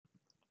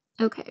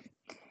Okay.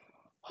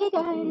 Hey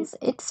guys,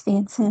 it's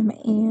Phantom,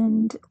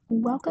 and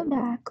welcome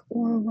back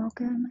or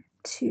welcome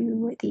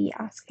to the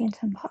Ask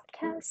Phantom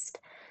podcast,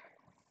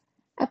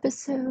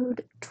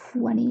 episode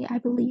 20, I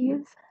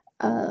believe.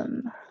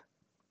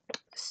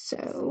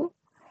 So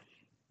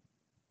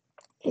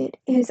it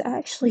is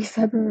actually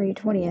February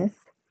 20th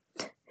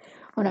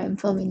when I'm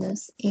filming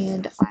this,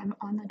 and I'm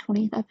on the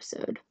 20th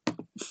episode.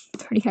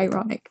 Pretty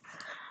ironic.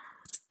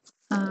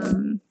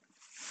 Um,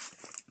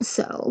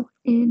 so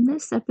in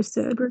this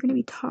episode, we're going to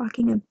be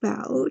talking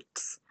about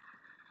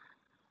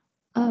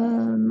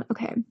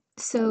okay,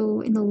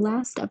 so in the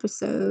last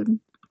episode,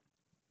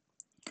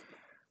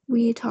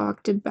 we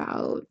talked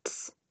about,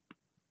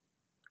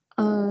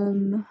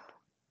 um,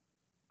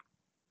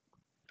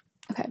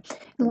 okay,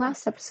 in the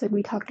last episode,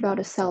 we talked about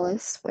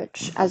Acellus,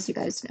 which, as you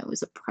guys know,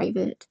 is a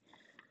private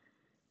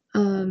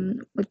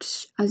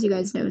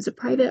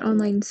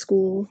online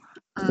school.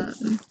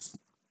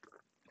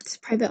 It's a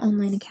private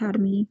online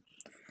academy.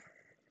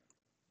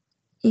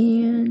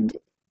 And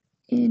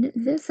in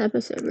this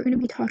episode, we're going to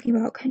be talking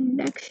about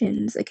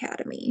Connections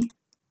Academy.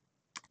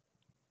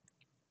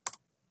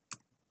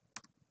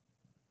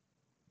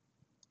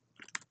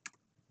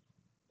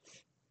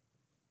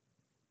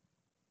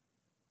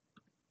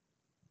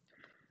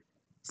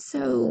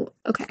 So,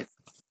 okay,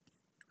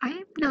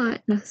 I'm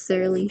not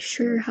necessarily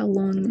sure how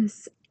long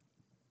this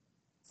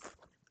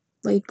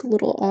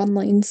little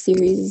online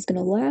series is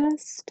gonna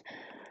last.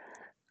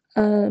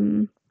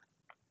 Um,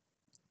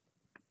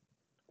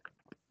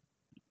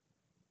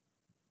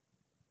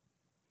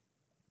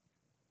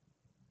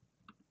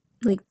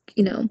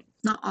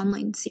 not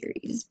online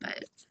series,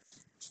 but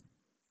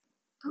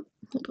oh,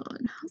 hold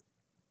on.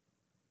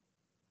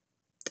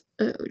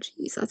 Oh,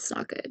 geez, that's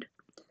not good.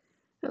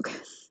 Okay,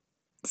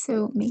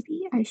 so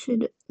maybe I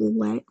should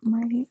let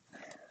my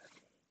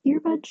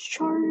earbuds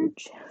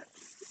charge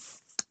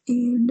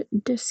and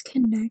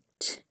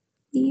disconnect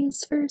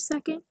these for a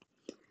second.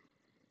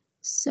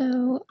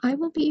 So I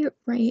will be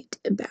right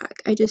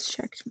back. I just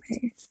checked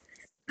my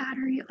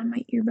battery on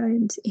my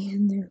earbuds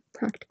and they're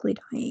practically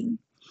dying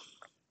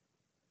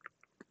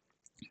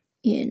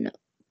in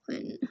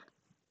one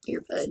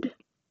earbud.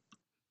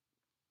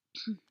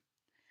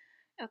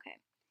 Okay.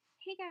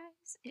 Hey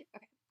guys.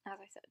 Okay, as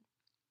I said.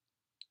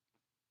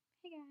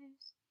 Hey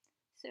guys.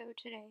 So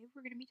today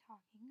we're going to be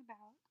talking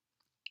about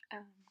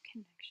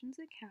Connections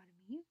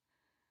Academy,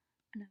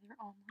 another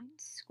online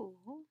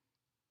school.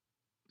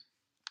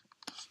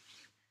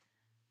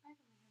 I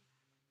believe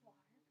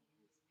water because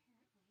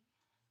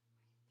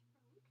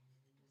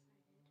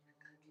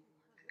apparently my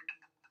throat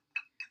decided to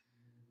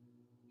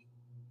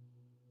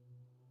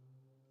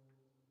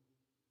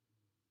hurt.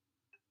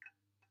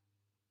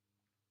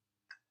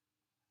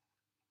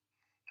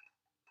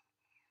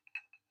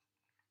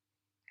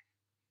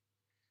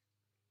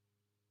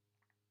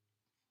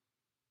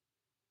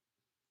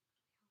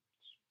 I hope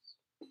it's just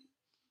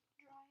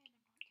dry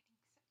and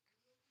I'm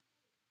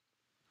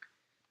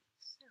not getting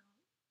sick.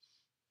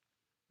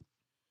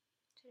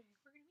 So today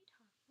we're going to be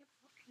talking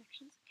about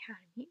Connections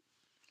Academy.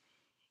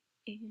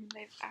 And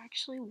I've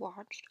actually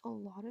watched a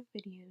lot of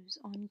videos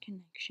on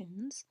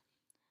connections.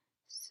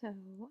 So,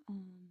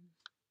 on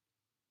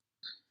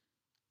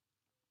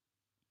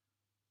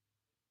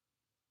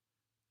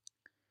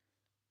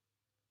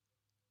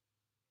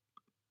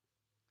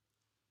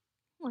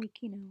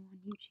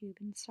YouTube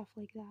and stuff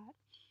like that.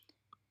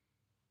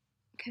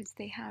 Because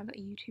they have a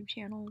YouTube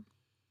channel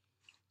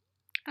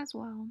as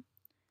well.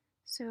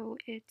 So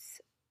it's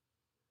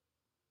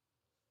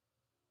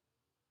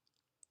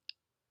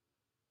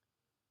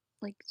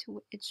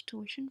it's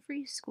tuition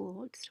free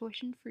school. It's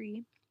tuition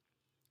free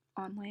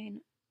online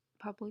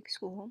public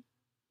school.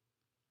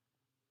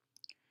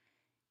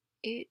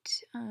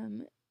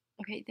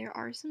 Okay, there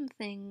are some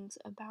things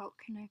about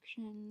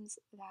connections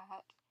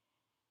that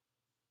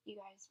you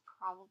guys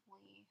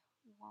probably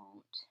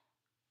won't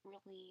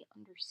really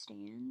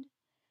understand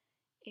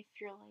if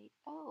you're like,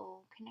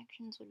 oh,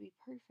 connections would be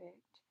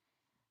perfect.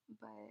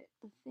 But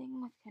the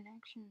thing with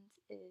connections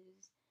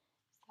is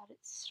that it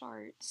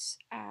starts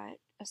at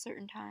a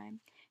certain time.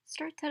 It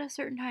starts at a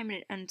certain time and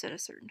it ends at a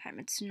certain time.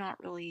 It's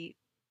not really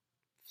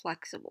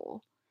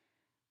flexible,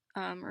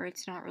 or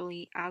it's not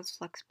really as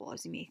flexible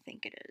as you may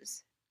think it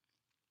is.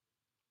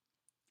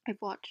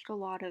 I've watched a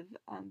lot of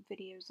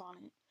videos on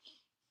it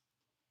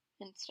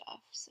and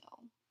stuff, so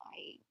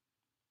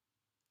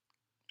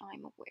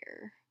I'm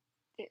aware.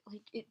 It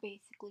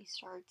basically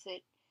starts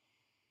at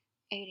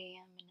 8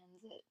 a.m. and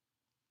ends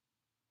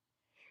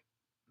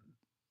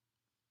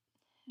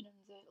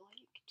at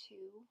like 2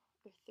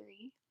 or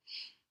 3.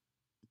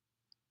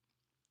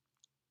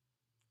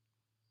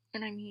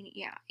 And I mean,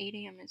 yeah, 8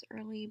 a.m. is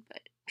early,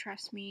 but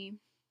trust me,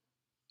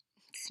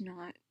 it's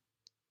not.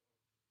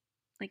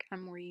 Like,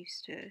 I'm more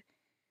used to,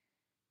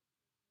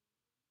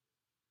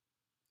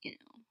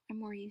 I'm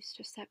more used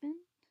to 7.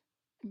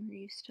 I'm more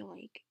used to,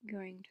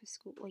 going to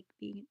school,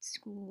 being at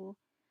school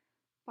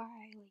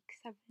by,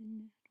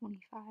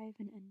 7:25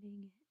 and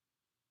ending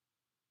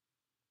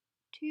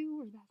at 2,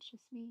 or that's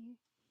just me.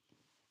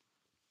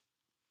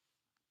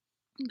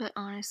 But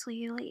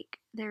honestly, like,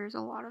 there's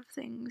a lot of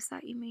things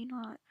that you may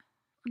not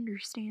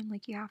understand.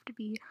 Like, you have to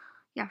be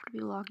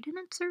logged in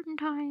at certain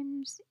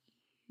times.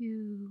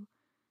 You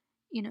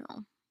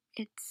know,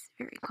 it's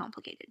very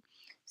complicated.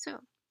 So,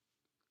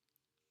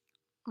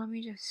 let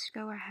me just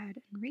go ahead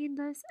and read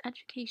this.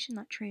 Education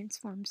that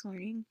transforms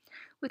learning.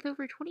 With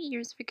over 20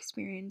 years of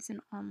experience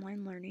in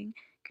online learning,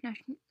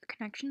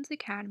 Connections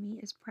Academy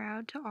is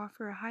proud to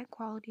offer a high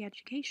quality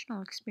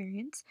educational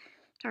experience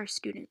to our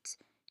students,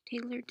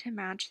 tailored to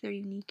match their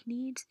unique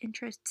needs,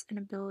 interests, and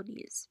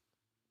abilities.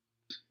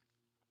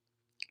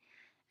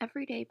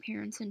 Every day,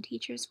 parents and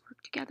teachers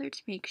work together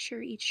to make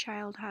sure each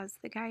child has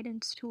the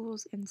guidance,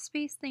 tools, and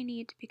space they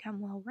need to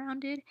become well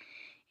rounded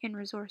and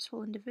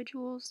resourceful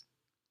individuals.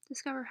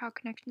 Discover how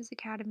Connections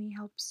Academy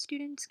helps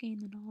students gain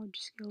the knowledge,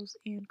 skills,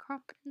 and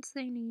confidence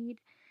they need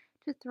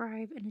to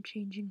thrive in a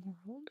changing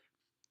world.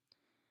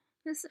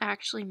 This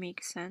actually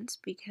makes sense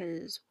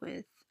because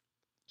with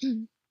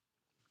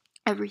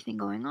everything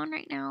going on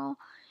right now,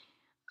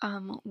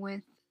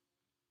 with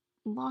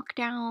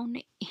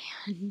lockdown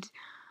and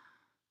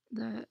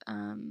the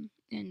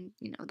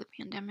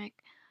pandemic,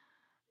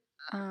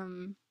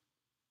 um,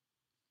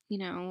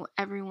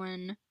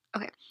 everyone.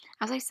 Okay,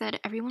 as I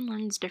said, everyone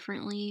learns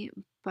differently,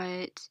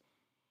 but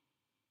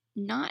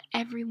not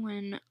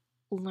everyone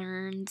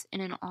learns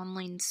in an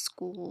online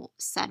school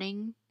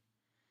setting.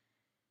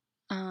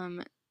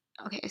 Um,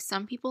 okay,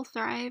 some people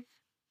thrive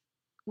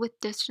with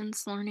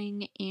distance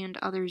learning and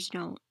others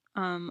don't.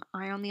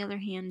 I, on the other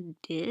hand,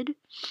 did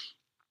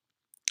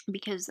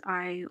because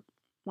I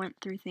went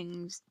through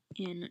things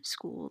in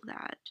school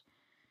that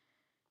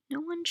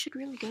no one should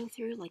really go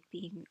through, like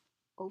being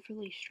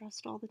overly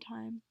stressed all the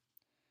time,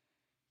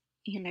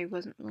 and I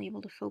wasn't really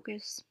able to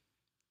focus.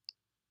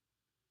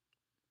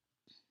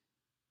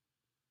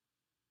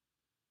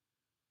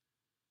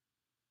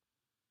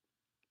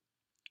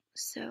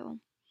 So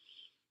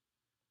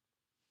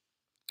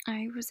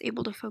I was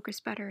able to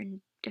focus better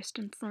in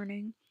distance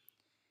learning.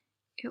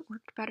 It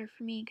worked better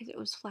for me because it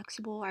was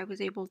flexible. I was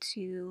able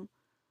to,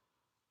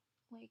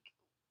 like,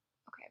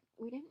 okay,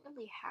 we didn't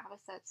really have a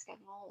set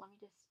schedule. Let me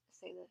just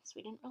say this.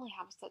 We didn't really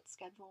have a set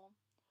schedule.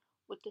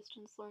 With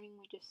distance learning,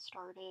 we just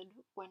started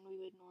when we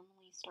would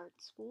normally start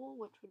school,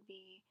 which would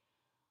be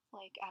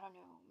like, I don't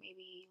know,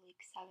 maybe like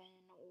 7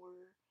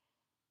 or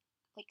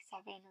like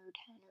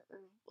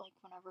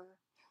whenever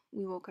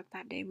we woke up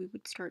that day, we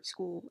would start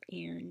school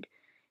and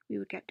we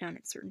would get done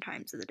at certain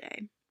times of the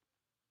day.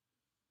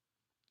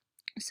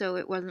 So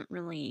it wasn't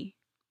really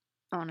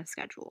on a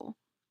schedule.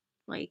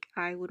 Like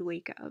I would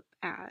wake up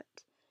at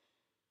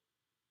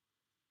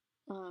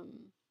um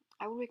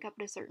I would wake up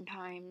at a certain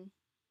time,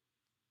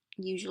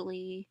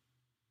 usually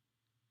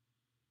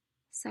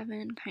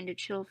 7, kind of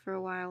chill for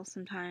a while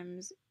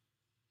sometimes,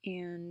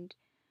 and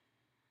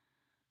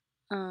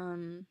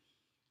um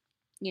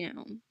you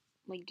know,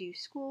 like do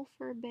school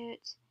for a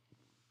bit,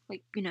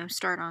 like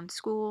start on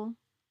school,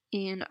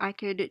 and I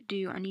could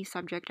do any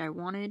subject I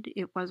wanted.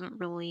 It wasn't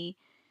really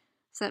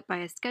set by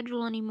a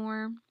schedule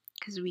anymore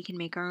because we can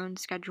make our own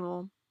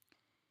schedule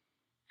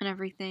and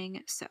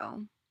everything.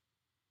 So,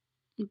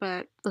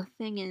 but the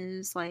thing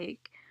is,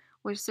 like,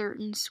 with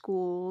certain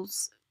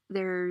schools,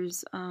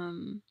 there's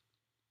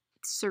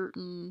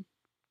certain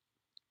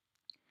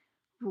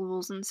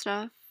rules and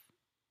stuff.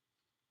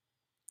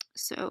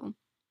 So,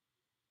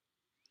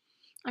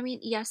 I mean,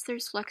 yes,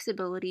 there's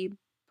flexibility,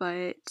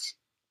 but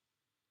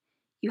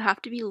you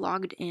have to be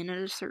logged in at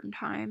a certain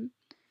time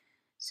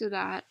so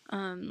that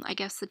I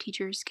guess the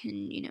teachers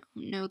can,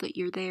 know that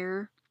you're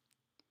there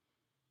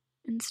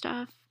and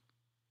stuff.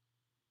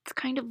 It's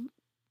kind of,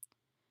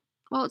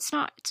 well, it's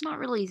not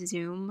really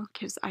Zoom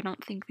because I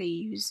don't think they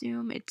use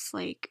Zoom. It's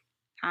like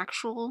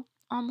actual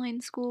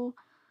online school.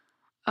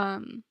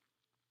 Um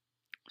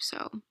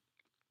so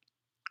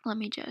let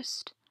me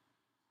just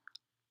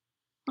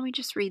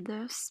read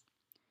this.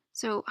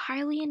 So,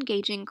 highly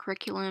engaging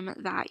curriculum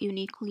that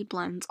uniquely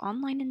blends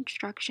online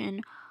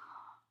instruction,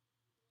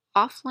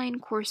 offline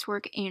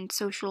coursework, and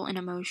social and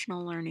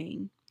emotional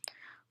learning.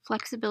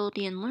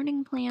 Flexibility in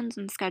learning plans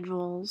and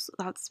schedules,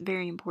 that's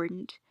very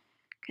important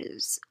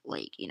because,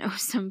 like,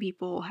 some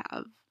people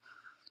have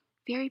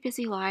very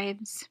busy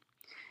lives.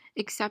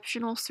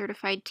 Exceptional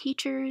certified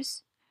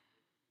teachers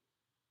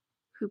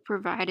who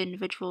provide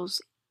individual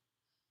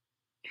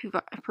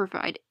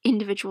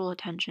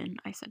attention.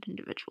 I said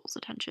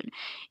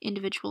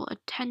individual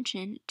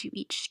attention to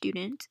each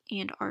student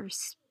and are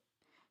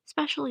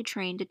specially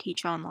trained to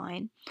teach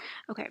online.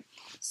 Okay,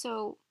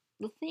 so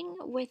the thing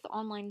with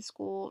online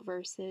school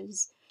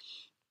versus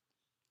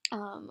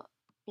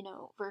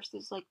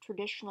versus like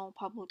traditional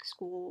public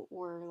school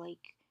or like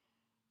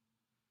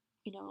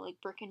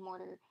brick and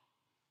mortar.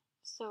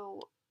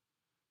 So,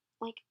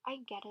 like, I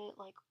get it,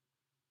 like,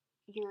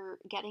 you're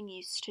getting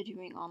used to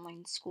doing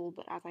online school,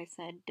 but as I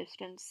said,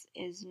 distance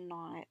is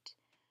not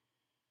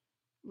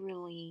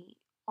really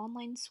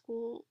online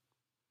school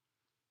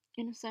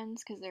in a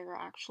sense because there are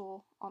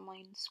actual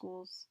online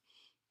schools.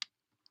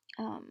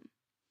 Um,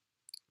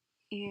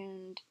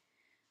 and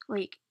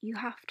like, you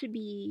have to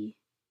be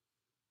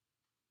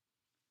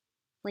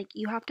like,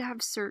 you have to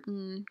have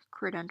certain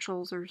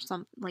credentials or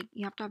some, like,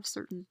 you have to have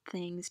certain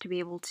things to be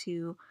able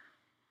to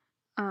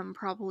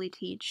probably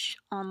teach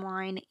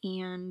online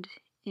and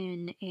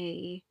in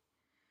a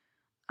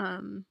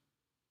um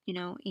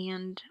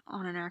and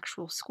on an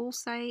actual school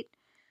site.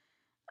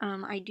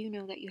 I do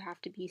know that you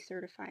have to be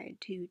certified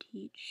to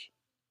teach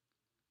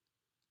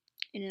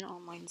in an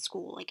online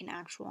school, like an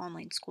actual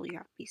online school. You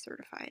have to be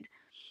certified.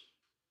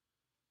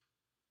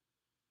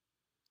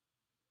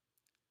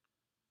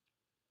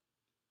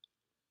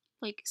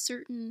 Like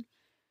certain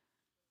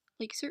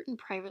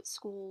private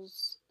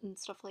schools and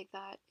stuff like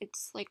that,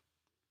 it's like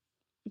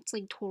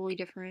totally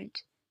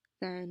different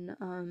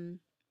than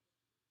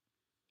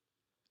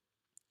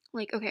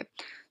like, okay,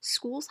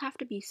 schools have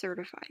to be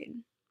certified.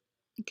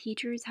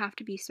 Teachers have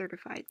to be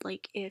certified.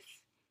 Like, if,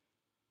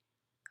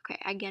 okay,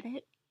 I get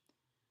it.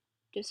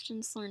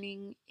 Distance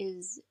learning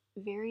is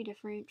very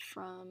different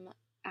from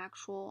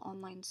actual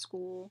online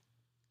school.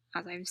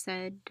 As I've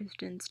said,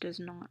 distance does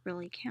not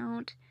really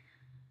count.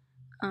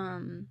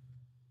 Um,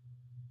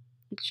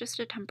 it's just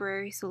a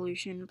temporary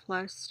solution.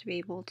 Plus, to be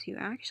able to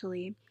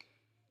actually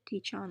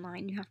teach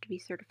online, you have to be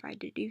certified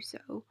to do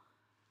so.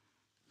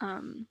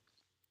 Um,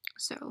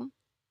 so,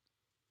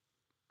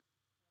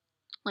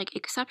 like,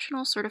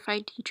 exceptional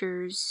certified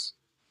teachers,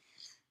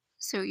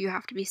 so you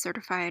have to be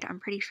certified. I'm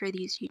pretty sure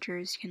these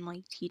teachers can,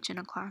 like, teach in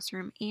a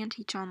classroom and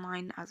teach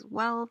online as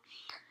well.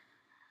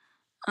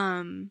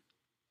 Um,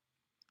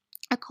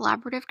 a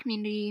collaborative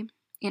community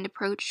and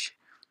approach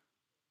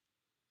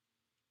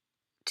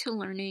to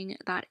learning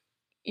that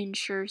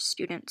ensures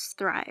students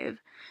thrive.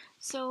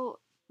 So,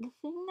 the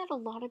thing that a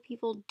lot of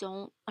people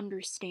don't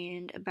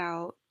understand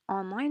about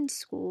online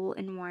school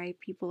and why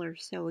people are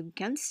so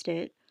against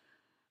it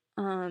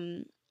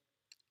um,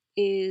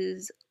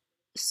 is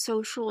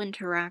social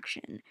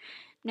interaction.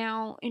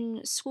 Now,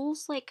 in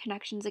schools like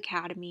Connections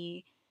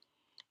Academy,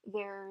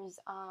 there's,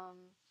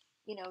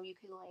 you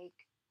could like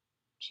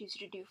choose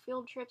to do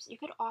field trips. You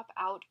could opt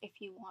out if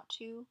you want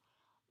to,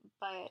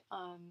 but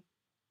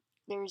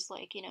there's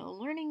like,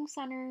 learning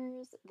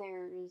centers,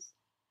 there's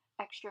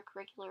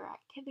extracurricular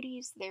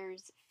activities,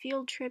 there's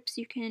field trips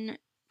you can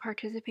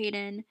participate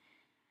in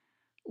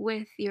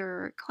with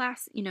your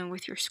class,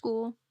 with your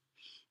school,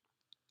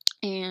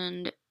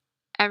 and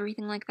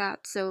everything like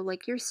that. So,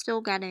 like, you're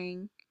still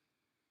getting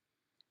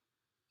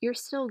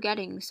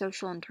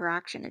social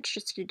interaction. It's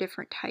just a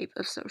different type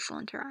of social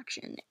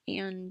interaction.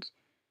 And,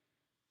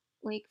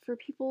 like, for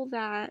people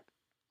that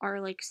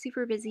are, like,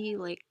 super busy,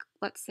 like,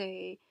 let's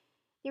say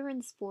they're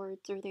in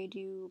sports, or they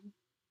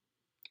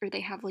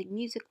have, like,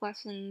 music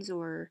lessons,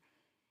 or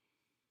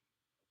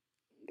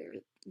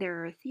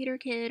they're a theater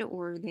kid,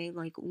 or they,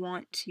 like,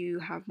 want to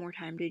have more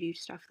time to do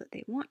stuff that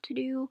they want to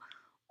do,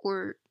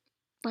 or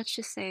let's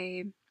just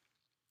say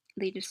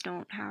they just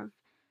don't have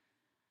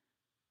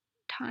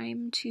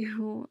time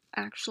to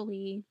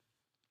actually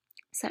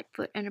set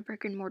foot in a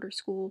brick and mortar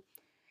school,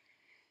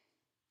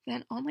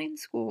 then online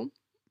school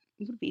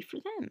would be for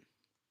them.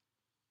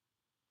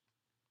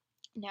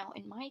 Now,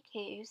 in my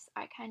case,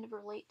 I kind of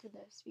relate to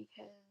this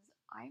because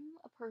I'm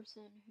a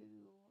person who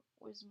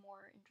was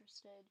more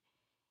interested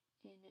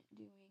in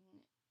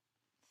doing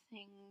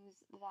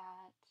things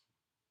that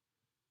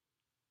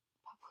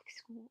public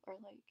school or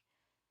like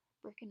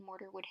brick and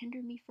mortar would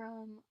hinder me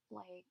from.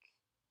 Like,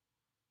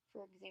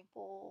 for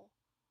example,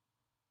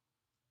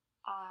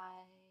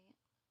 I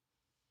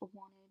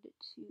wanted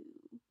to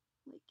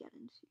I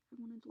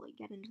wanted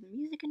to the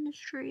music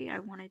industry. I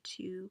wanted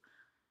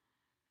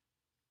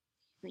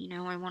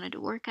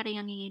to work at a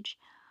young age.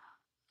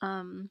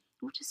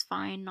 Which is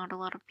fine. Not a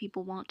lot of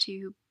people want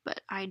to,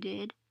 but I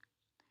did.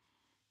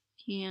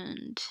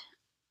 And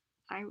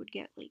I would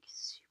get like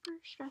super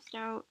stressed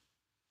out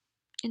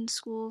in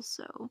school,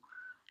 so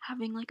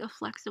having like a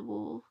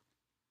flexible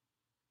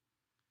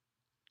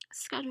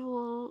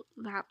schedule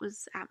that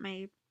was at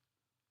my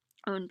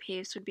own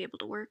pace would be able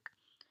to work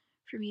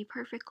for me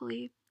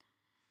perfectly,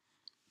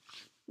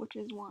 which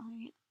is why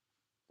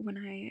when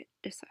I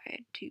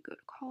decide to go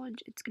to college,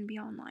 it's going to be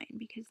online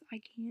because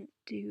I can't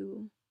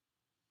do,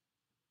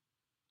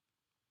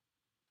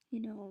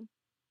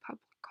 public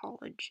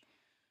college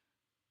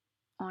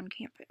on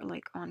campus,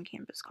 like on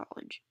campus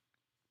college.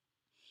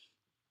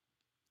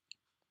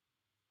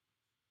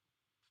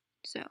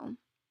 So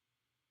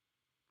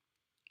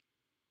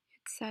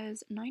it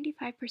says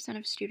 95%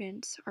 of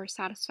students are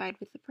satisfied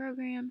with the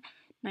program,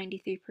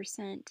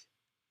 93%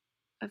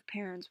 of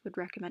parents would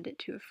recommend it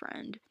to a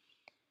friend.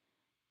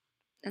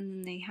 And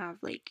then they have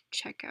like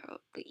check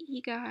out the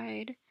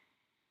e-guide,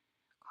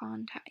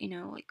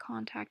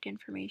 contact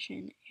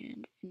information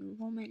and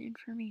enrollment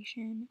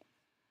information.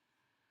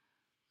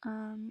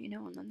 And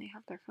then they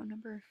have their phone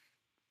number if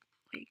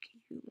like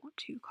you want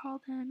to call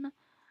them.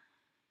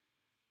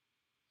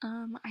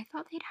 I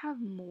thought they'd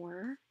have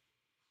more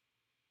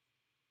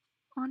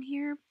on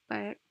here,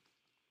 but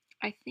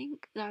I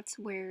think that's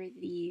where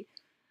the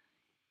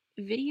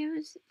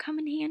videos come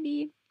in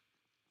handy.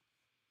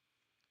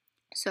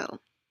 So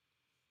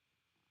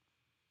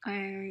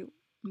I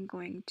am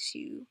going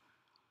to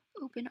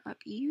open up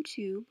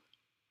YouTube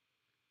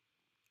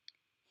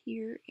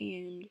here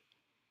and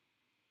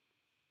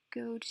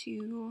go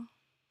to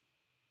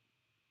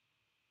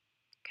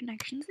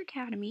Connections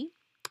Academy.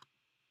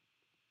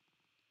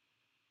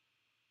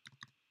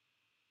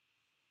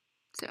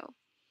 So,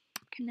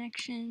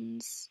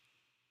 Connections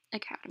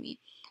Academy.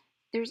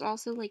 There's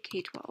also like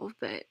K-12,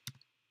 but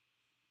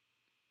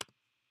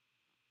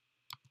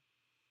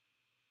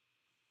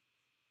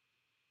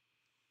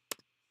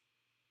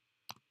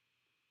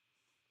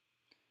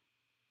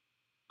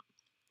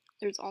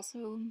there's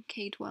also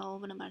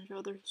K-12 and a bunch of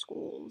other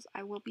schools.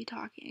 I will be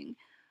talking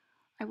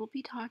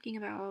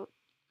about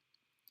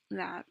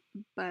that,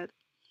 but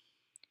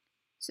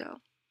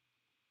so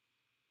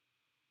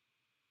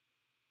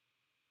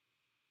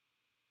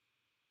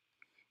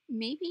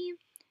maybe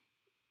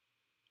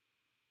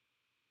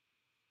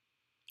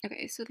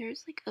okay, so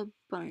there's like a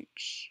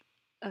bunch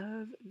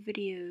of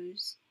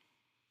videos.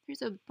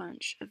 There's a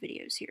bunch of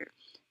videos here.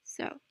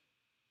 So,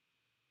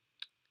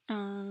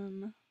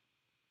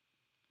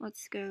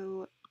 let's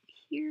go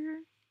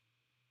here.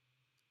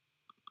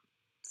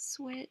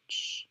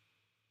 Switch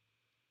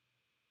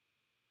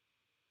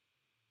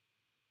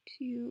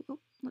to,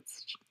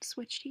 let's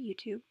switch to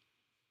YouTube.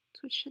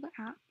 Switch to the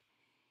app.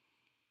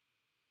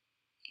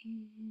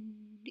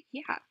 And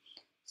yeah,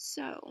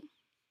 so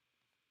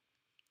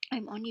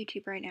I'm on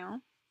YouTube right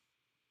now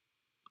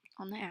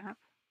on the app.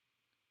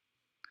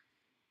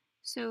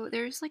 So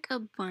there's like a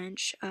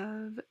bunch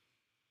of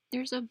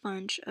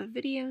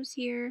videos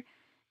here.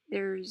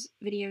 There's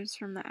videos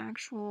from the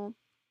actual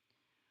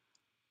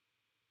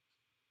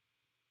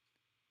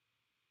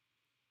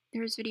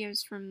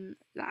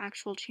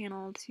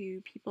channel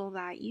to people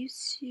that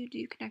used to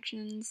do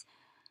connections.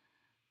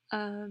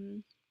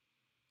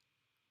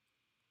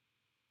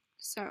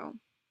 So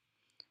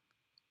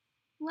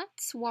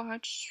let's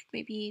watch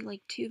maybe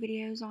like 2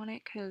 videos on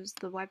it because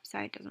the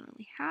website doesn't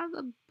really have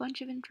a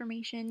bunch of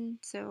information.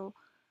 So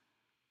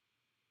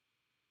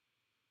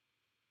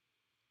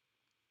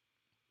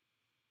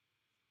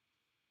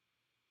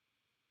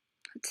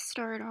let's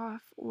start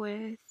off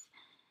with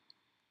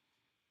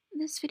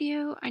this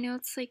video. I know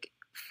it's like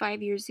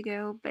 5 years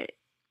ago, but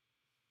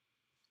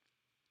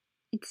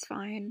it's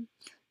fine.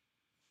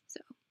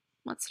 So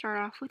let's start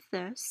off with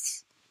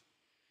this.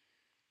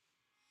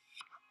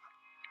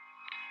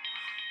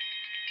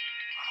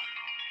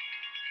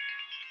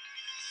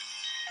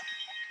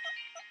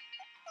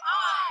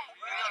 Hi,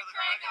 we're the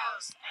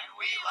Kragos, and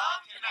we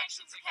love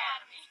Connections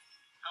Academy.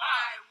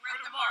 Hi,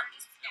 we're the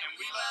Martins, and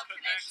we love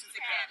Connections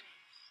Academy.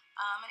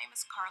 My name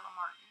is Carla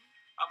Martin.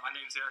 My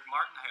name is Eric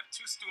Martin. I have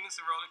 2 students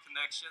enrolled in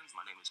Connections.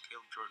 My name is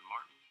Caleb Jordan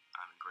Martin.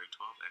 I'm in grade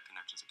 12 at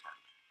Connections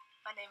Academy.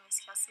 My name is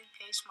Kelsey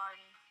Paige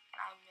Martin, and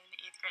I'm in the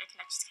 8th grade at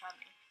Connections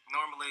Academy.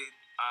 Normally,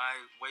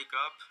 I wake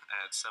up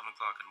at 7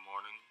 o'clock in the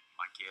morning.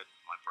 I get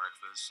my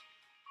breakfast.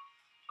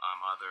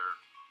 I'm either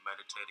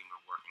meditating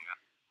or working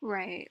out.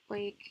 Right,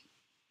 like,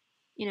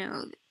 you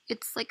know,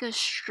 it's like a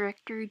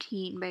strict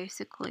routine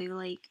basically.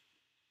 Like,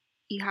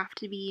 you have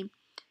to be,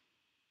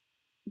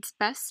 it's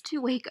best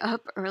to wake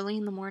up early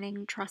in the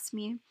morning, trust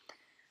me,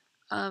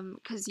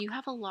 because you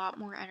have a lot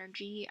more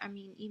energy. I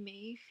mean, you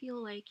may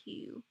feel like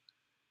you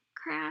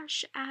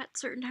crash at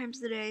certain times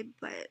of the day,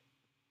 but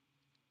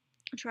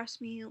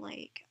trust me,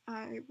 like,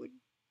 I would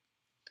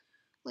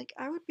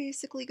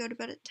basically go to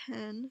bed at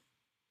 10.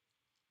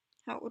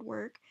 How it would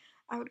work,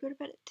 I would go to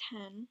bed at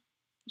 10.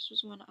 This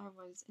was when I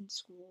was in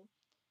school.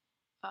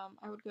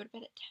 I would go to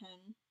bed at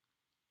 10,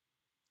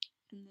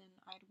 and then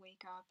I'd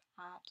wake up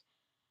at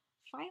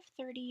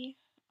 5:30,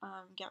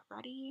 get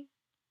ready,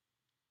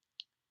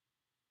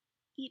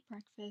 eat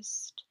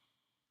breakfast,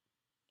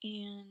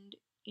 and,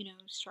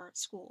 start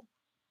school.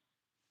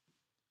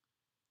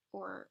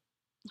 Or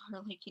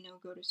like,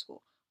 go to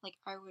school. Like,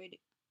 I would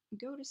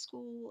go to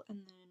school, and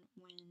then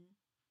when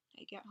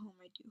I get home,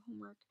 I do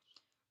homework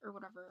or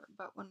whatever.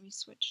 But when we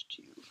switched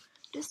to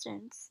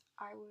distance,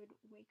 I would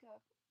wake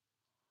up.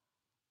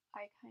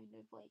 I kind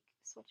of like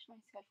switched my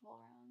schedule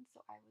around,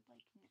 so I would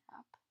like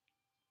nap.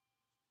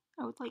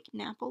 I would like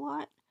nap a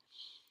lot,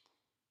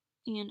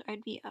 and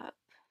I'd be up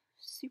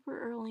super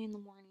early in the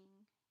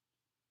morning,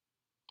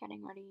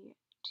 getting ready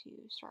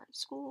to start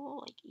school,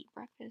 like eat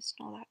breakfast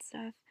and all that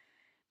stuff.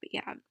 But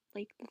yeah,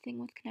 like the thing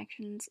with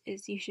Connections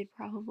is you should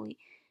probably,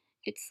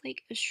 it's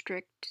like a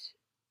strict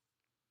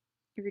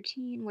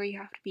routine where you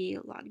have to be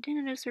logged in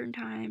at a certain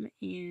time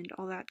and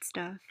all that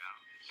stuff.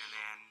 And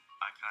then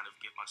I kind of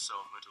get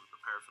myself mentally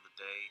prepared for the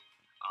day,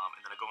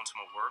 and then I go into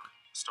my work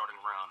starting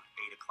around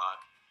 8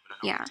 o'clock. And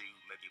I normally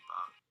do maybe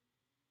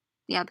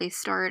about they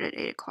start at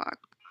 8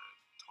 o'clock.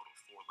 Total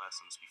 4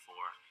 lessons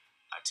before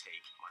I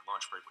take my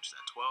lunch break, which is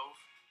at 12.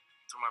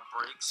 Through my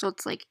breaks. So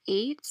it's like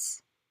 8.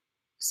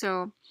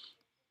 So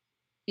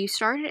you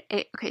start at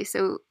 8. Okay,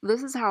 so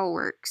this is how it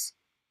works.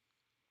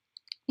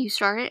 You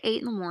start at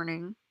 8 in the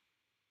morning.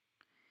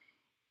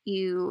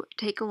 You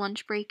take a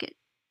lunch break at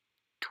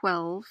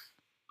 12.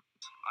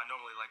 I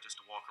normally like just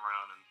to walk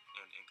around and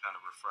kind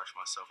of refresh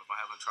myself if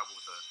I'm having trouble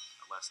with a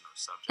lesson or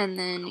subject. And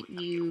then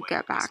you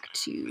get back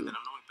to. And then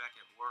I'm normally back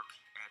at work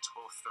at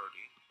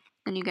 12:30.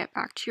 Then you get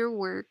back to your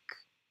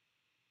work.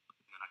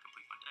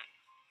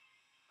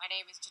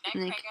 name is Jeanette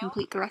and they Crago.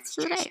 complete the My name rest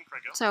is of the day. Jason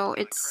Crago. So I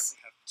it's currently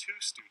have 2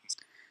 students.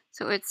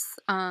 so it's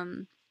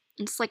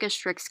like a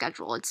strict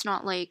schedule. It's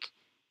not like,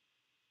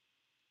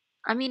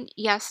 I mean,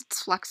 yes,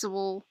 it's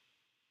flexible,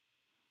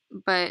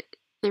 but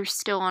they're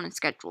still on a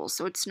schedule,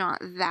 so it's not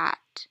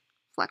that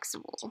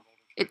flexible.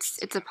 It's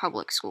a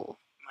public school.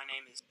 My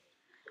name is.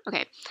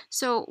 Okay,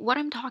 so what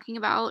I'm talking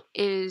about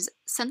is,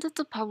 since it's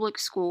a public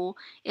school,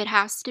 it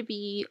has to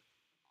be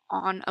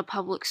on a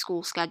public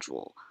school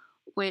schedule,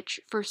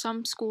 which for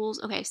some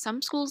schools, okay,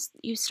 some schools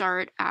you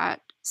start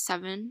at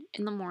 7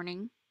 in the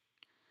morning.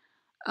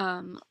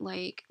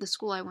 Like the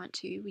school I went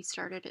to, we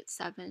started at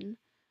 7.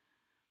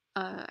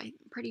 I'm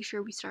pretty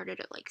sure we started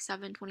at like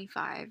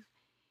 7:25.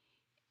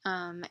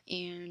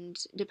 And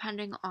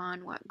depending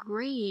on what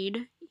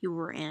grade you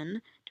were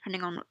in,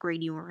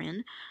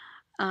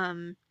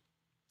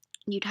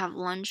 you'd have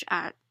lunch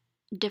at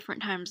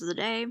different times of the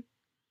day.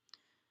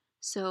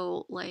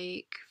 So,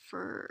 like,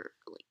 for,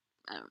 like,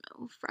 I don't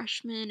know,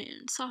 freshmen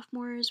and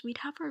sophomores, we'd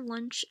have our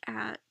lunch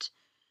at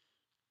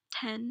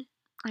 10.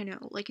 I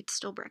know, like, it's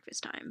still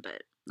breakfast time,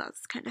 but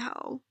that's kind of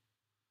how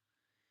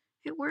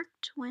it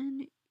worked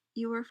when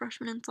you were a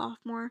freshman and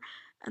sophomore.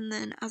 And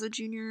then as a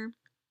junior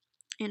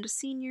and a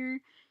senior,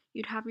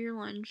 you'd have your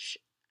lunch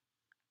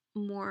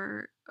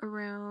more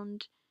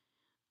around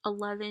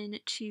 11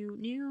 to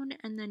noon,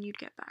 and then you'd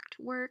get back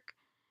to work,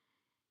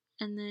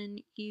 and then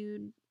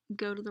you'd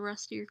go to the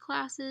rest of your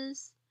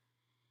classes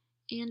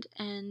and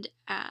end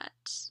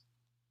at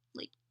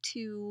like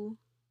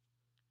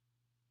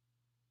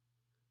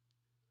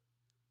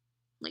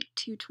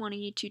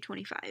 2:20,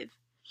 2:25,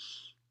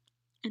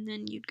 and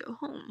then you'd go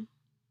home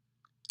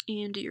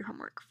and do your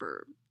homework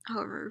for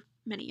however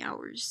many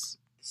hours.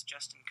 This is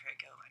Justin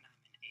Crago, and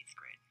I'm in 8th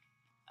grade.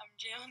 I'm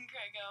Jalen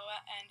Crago,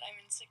 and I'm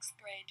in 6th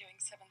grade doing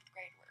 7th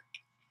grade work.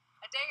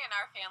 A day in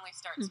our family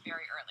starts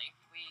very early.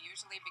 We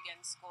usually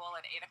begin school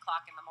at 8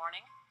 o'clock in the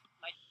morning.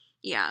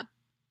 Yeah,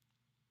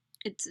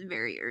 it's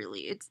very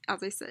early. It's,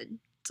 as I said,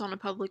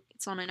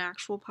 it's on an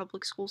actual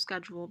public school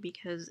schedule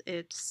because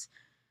it's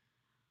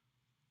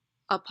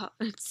a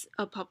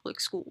public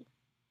school.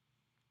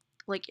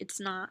 Like, it's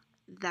not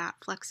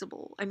that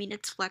flexible. I mean,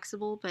 it's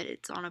flexible, but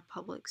it's on a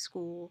public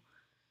school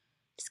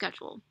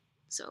schedule.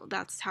 So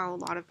that's how a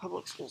lot of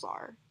public schools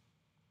are.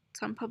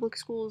 Some public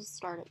schools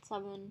start at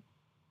 7.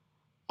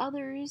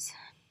 Others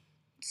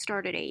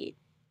start at 8.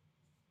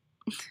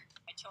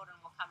 My children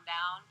will come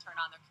down, turn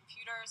on their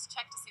computers,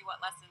 check to see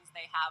what lessons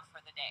they have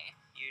for the day.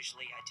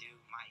 Usually I do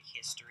my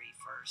history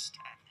first,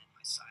 and then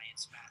my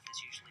science, math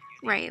is usually near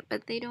the Right,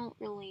 but they don't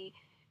really...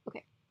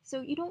 Okay,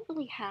 so you don't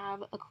really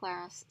have a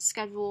class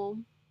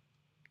schedule.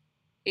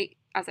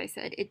 As I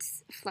said,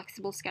 it's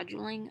flexible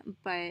scheduling,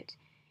 but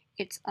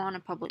it's on a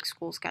public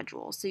school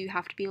schedule. So you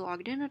have to be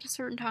logged in at a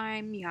certain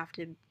time, you have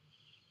to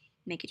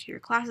make it to your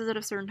classes at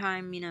a certain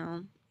time,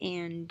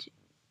 and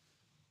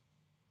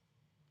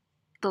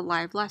the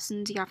live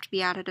lessons you have to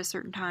be at a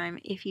certain time.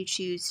 If you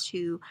choose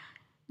to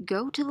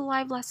go to the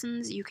live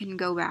lessons, you can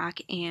go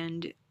back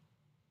and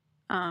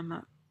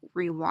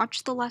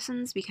rewatch the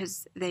lessons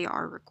because they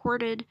are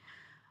recorded.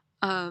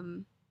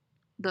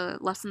 The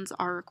lessons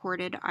are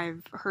recorded.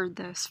 I've heard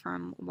this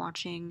from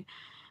watching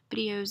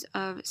videos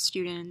of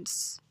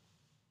students,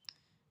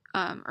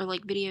 or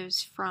like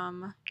videos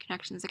from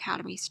Connections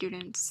Academy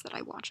students that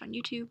I watch on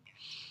YouTube.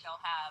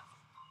 They'll have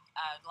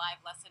a live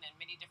lesson in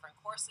many different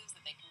courses that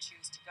they can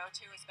choose to go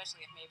to,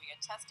 especially if maybe a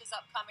test is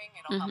upcoming.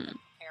 It'll help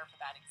them prepare for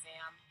that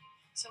exam.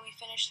 So we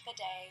finish the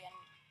day, and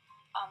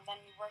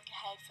then we work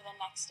ahead for the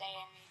next day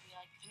and maybe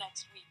like the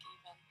next week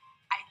even.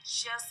 I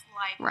just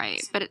like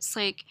Right, but it's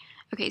like,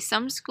 okay,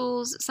 some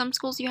schools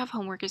you have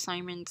homework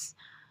assignments.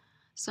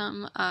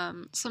 Some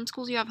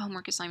schools you have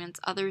homework assignments,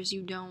 others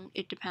you don't.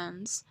 It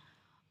depends.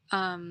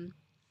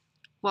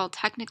 Well,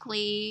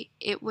 technically,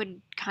 it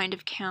would kind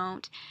of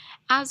count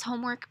as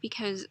homework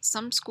because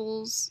some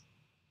schools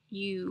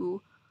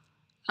you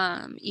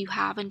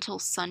have until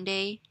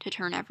Sunday to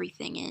turn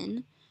everything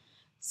in.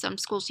 Some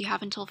schools you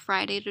have until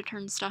Friday to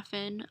turn stuff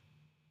in.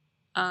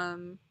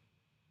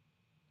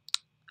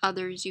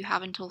 Others you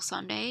have until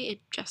Sunday. It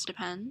just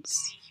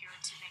depends. Be here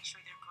to make sure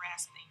they're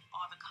grasping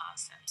all the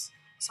concepts.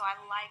 So I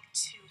like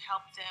to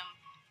help them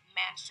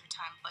manage their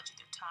time,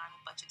 budget their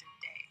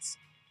days.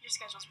 Your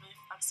schedule's really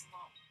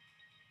flexible.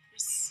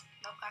 There's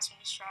no classroom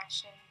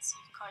distractions.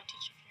 You can call your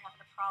teacher if you're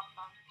having a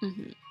problem.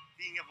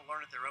 Being able to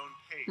learn at their own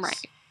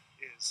pace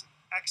is an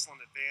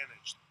excellent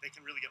advantage. They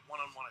can really get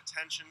one-on-one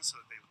attention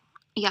so that they...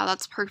 Yeah,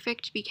 that's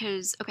perfect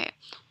because, okay,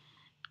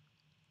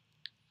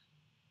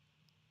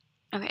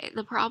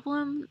 the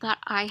problem that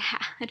I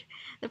had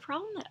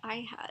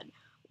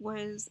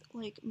was,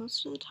 like,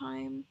 most of the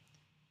time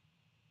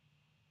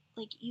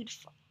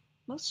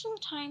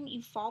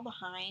you fall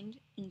behind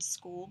in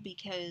school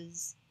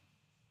because,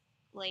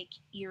 like,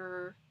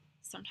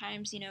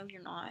 sometimes you're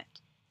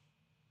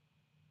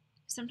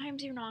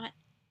not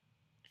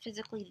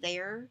physically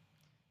there,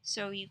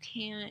 so you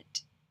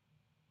can't,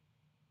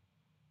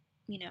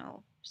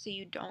 so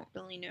you don't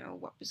really know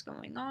what was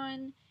going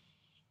on.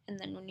 And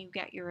then when you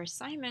get your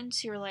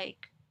assignments, you're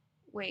like,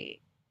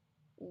 wait,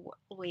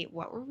 wait,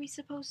 what were we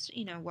supposed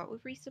to, what were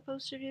we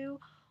supposed to do?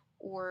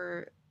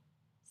 Or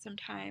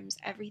sometimes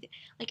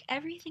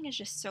everything is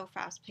just so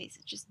fast paced.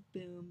 It's just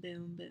boom,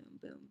 boom, boom,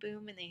 boom,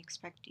 boom, and they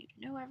expect you to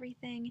know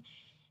everything.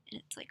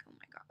 And it's like, oh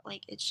my god,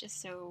 like, it's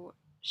just so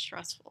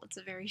stressful. It's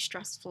a very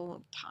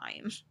stressful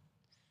time.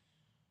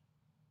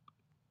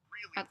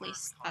 Really At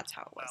least that's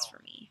how it was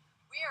for me.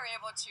 We are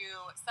able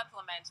to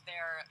supplement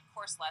their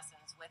course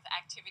lessons with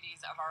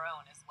activities of our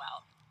own as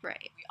well.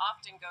 Right. We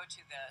often go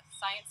to the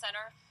Science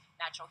Center,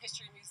 natural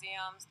history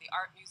museums, the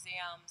art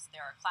museums.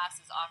 There are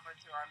classes offered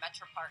through our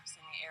metro parks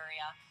in the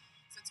area.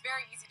 So it's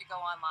very easy to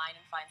go online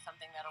and find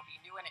something that'll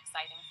be new and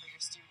exciting for your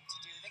student to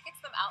do that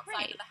gets them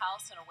outside of the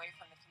house and away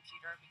from the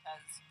computer,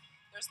 because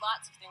there's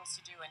lots of things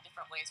to do and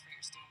different ways for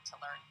your student to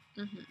learn.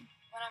 Mm-hmm.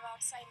 When I'm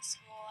outside of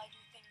school, I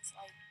do things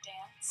like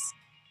dance.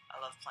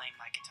 I love playing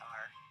my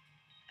guitar,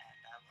 and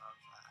I love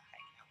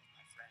hanging out with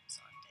my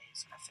friends on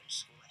days when I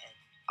finish school ahead.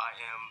 I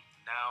am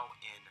now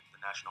in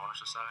the National Honor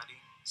Society,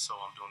 so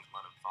I'm doing a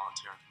lot of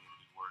volunteer and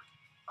community work.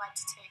 I like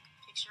to take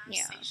pictures.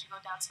 Yeah. So you should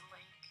go down to the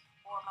lake,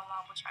 or my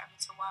mom will drive me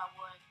to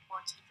Wildwood or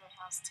to the Grit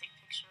House to take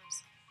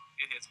pictures.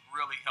 It has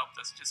really helped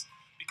us just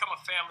become a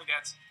family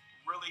that's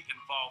really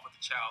involved with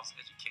the child's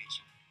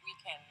education. We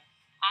can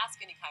ask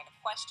any kind of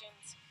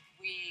questions.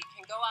 We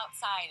can go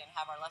outside and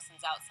have our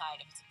lessons outside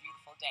if it's a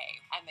beautiful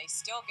day, and they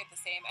still get the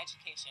same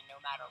education no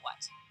matter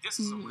what. This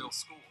is a real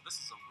school.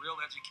 This is a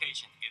real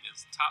education. It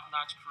is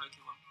top-notch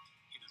curriculum.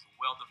 It is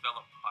well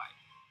developed by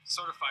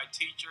certified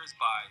teachers,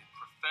 by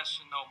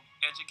professional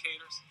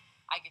educators.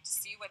 I get to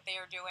see what they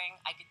are doing,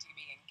 I get to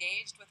be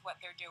engaged with what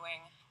they're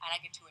doing, and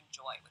I get to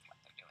enjoy with what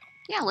they're doing.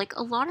 Yeah, like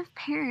a lot of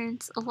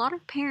parents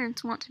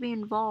want to be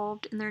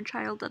involved in their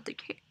child's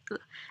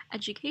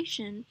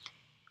education,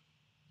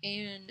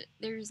 and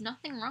there's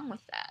nothing wrong with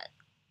that.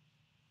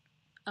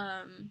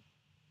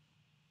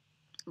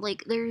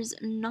 Like, there's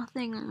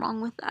nothing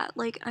wrong with that.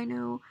 Like, I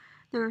know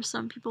there are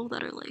some people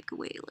that are like,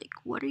 wait, like,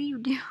 what are you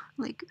doing?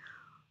 Like,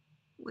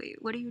 wait,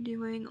 what are you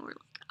doing? Or like,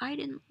 I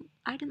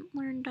didn't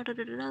learn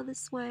da-da-da-da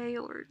this way,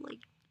 or like,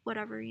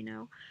 whatever,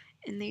 and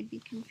they'd be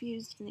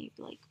confused, and they'd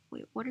be like,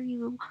 wait, what are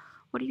you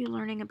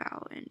learning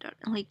about? And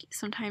like,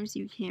 sometimes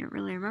you can't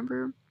really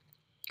remember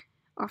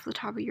off the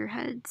top of your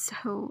head,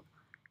 so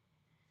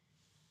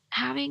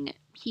having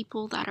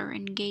people that are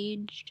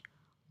engaged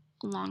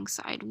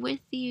alongside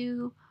with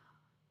you,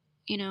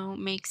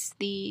 makes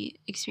the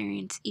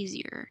experience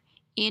easier.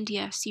 And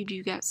yes, you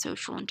do get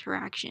social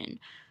interaction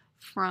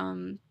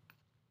from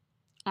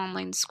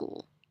online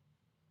school.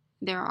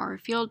 There are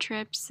field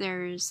trips,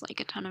 there's like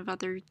a ton of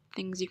other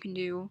things you can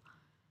do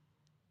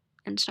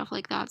and stuff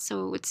like that,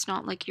 so it's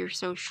not like you're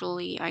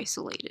socially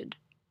isolated.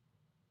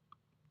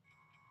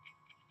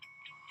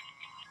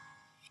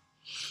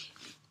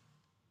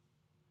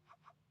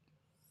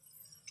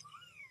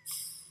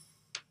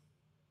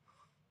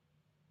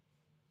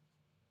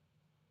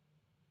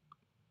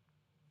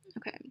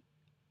 Okay,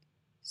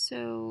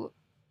 so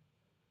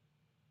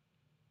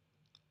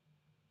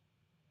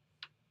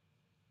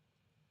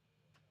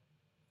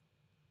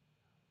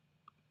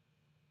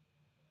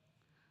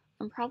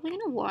I'm probably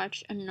gonna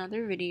watch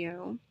another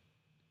video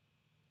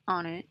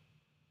on it,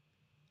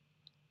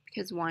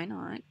 because why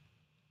not?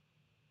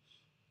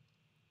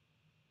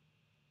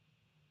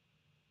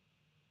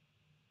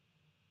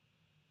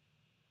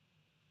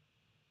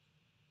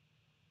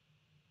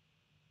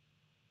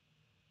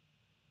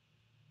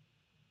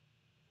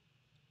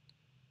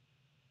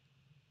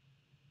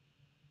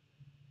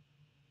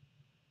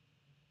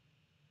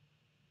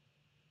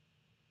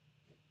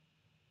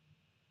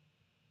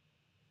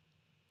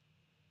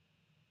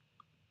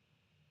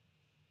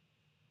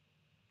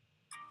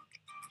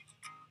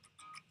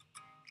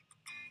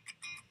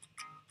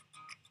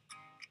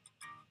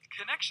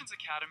 Connections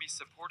Academy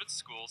supported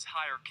schools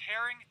hire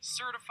caring,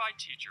 certified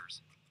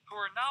teachers who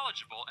are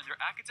knowledgeable in their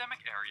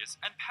academic areas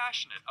and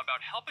passionate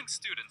about helping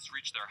students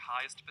reach their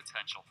highest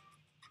potential.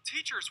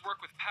 Teachers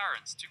work with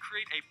parents to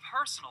create a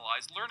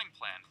personalized learning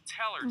plan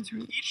tailored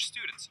to each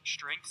student's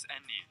strengths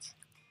and needs.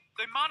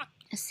 They monitor.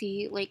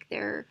 See, like,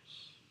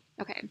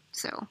 okay,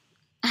 so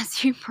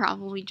as you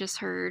probably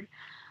just heard,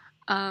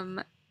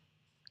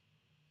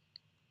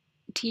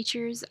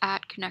 teachers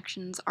at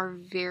Connections are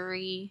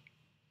very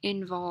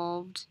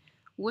involved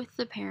with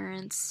the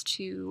parents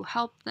to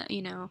help them,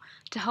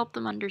 to help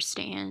them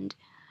understand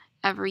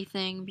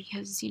everything,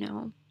 because,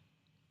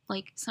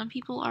 like, some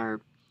people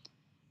are,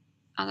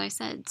 as I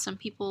said, some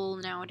people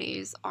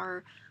nowadays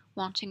are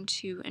wanting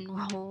to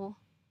enroll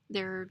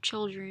their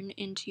children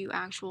into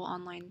actual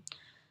online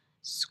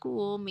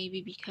school,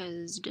 maybe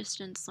because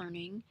distance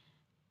learning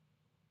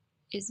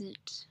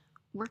isn't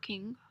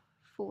working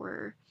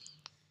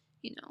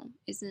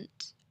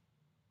isn't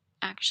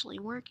actually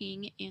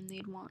working, and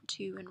they'd want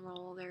to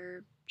enroll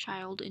their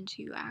child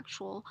into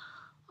actual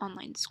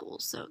online school.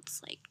 So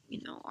it's like,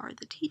 are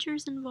the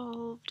teachers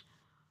involved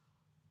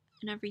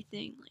and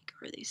everything? Like,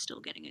 are they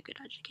still getting a good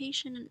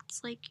education? And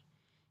it's like,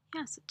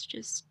 yes, it's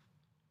just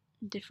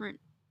different.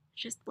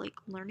 Just like,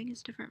 learning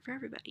is different for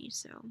everybody.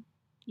 So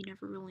you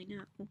never really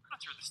know.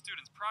 Monitor the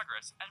student's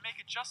progress and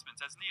make adjustments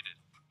as needed.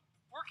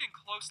 Working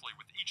closely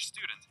with each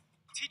student,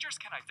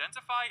 teachers can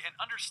identify and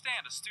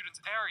understand a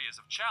student's areas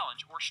of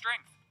challenge or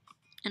strength.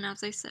 And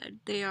as I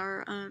said, they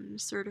are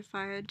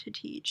certified to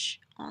teach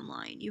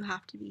online. You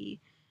have to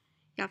be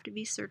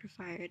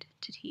certified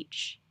to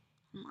teach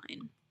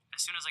online.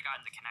 As soon as I got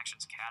into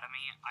Connections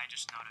Academy, I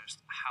just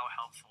noticed how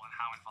helpful and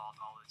how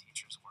involved all the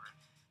teachers were.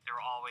 They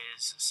were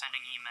always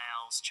sending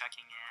emails,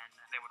 checking in.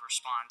 They would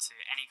respond to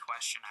any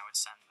question I would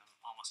send them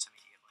almost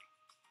immediately.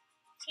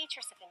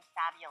 Teachers have been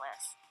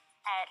fabulous.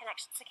 At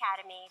Connections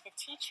Academy, the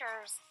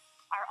teachers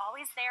are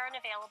always there and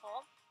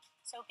available.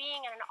 So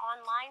being in an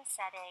online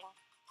setting,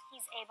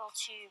 he's able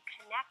to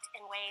connect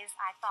in ways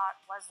I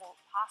thought wasn't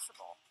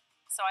possible.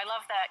 So I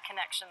love that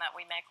connection that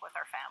we make with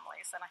our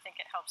families, and I think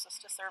it helps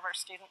us to serve our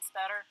students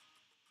better.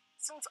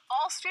 Since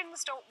all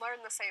students don't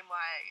learn the same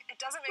way, it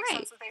doesn't make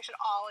sense that they should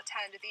all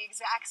attend the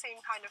exact same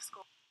kind of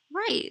school.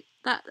 Right.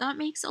 That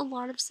makes a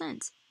lot of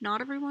sense. Not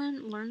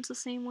everyone learns the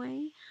same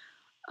way.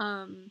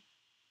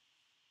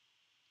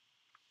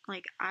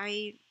 Like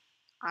I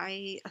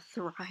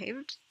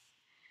thrived.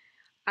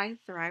 I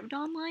thrived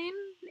online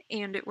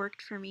and it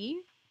worked for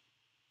me.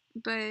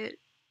 But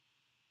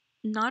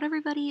not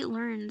everybody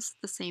learns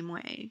the same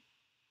way.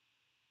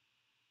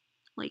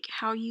 Like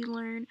how you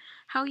learn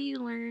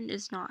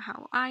is not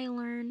how I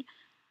learn.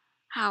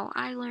 How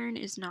I learn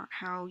is not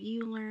how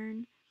you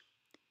learn.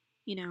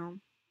 You know,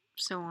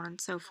 so on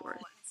and so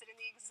forth. And sit in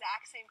the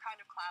exact same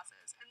kind of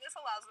classes, and this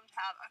allows them to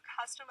have a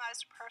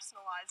customized,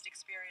 personalized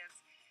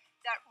experience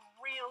that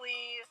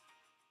really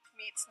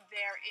meets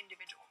their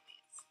individual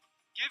needs.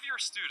 Give your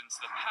students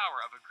the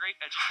power of a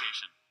great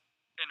education.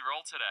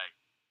 Enroll today.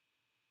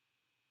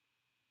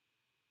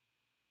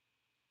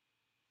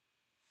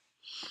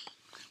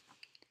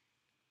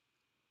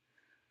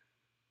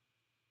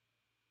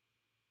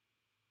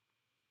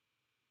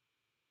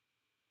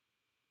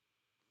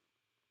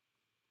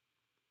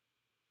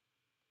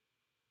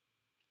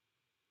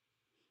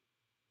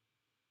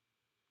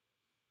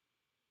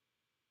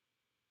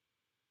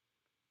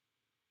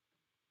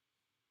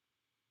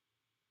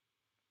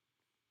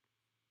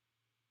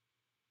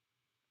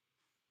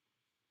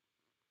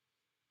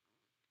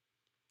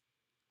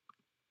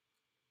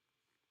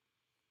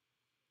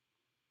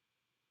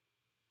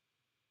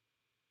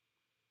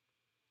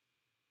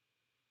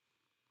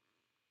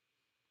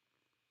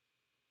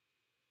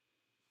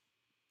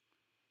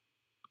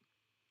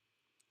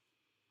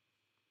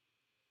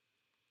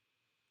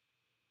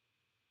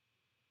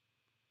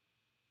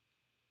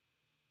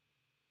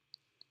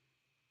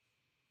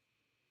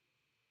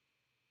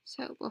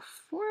 So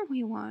before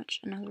we watch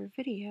another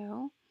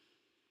video,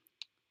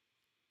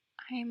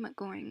 I'm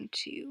going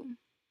to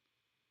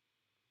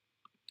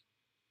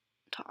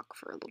talk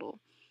for a little.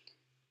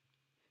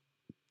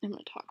 I'm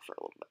going to talk for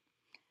a little bit.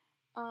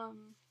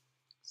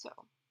 So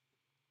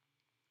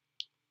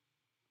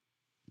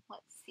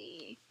let's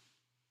see.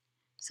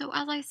 So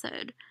as I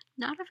said,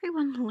 not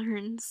everyone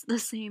learns the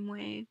same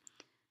way.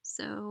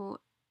 So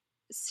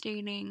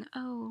stating,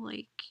 oh,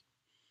 like,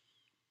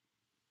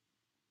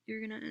 you're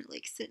gonna,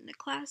 like, sit in a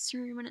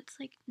classroom, and it's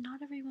like,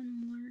 not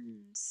everyone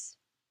learns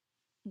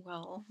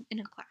well in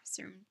a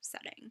classroom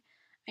setting.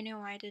 I know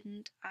I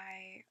didn't.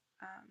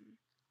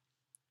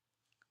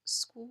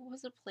 School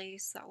was a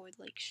place that would,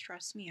 like,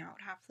 stress me out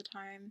half the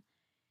time,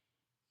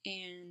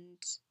 and,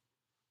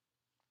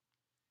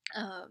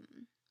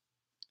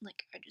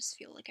 like, I just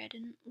feel like I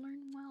didn't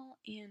learn well,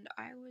 and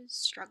I was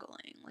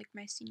struggling. Like,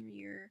 my senior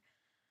year,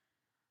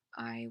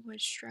 I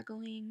was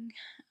struggling,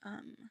 a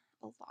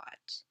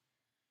lot.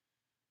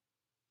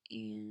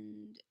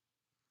 And,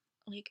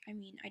 like, I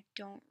mean, I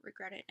don't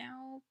regret it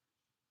now,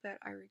 but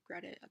I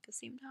regret it at the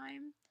same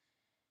time.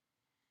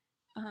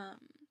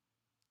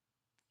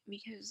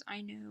 Because I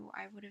know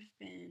I would have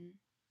been...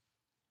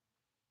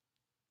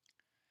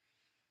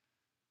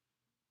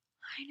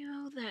 I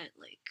know that,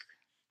 like,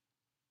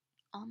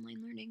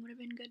 online learning would have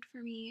been good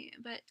for me,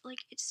 but,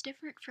 like, it's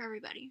different for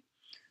everybody.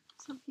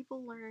 Some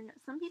people learn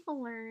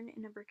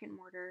in a brick and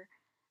mortar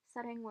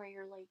setting where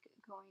you're, like,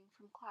 going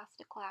from class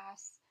to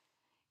class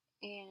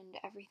and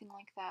everything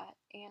like that,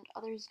 and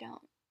others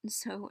don't.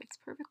 So it's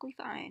perfectly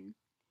fine.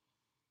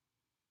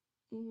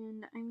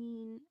 And, I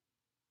mean,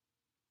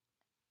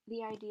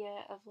 the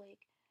idea of, like,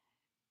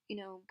 you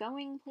know,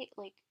 going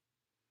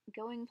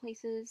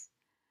places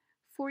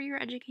for your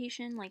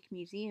education, like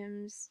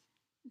museums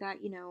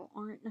that, you know,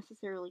 aren't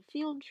necessarily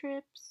field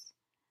trips.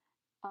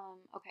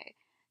 Okay,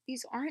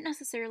 these aren't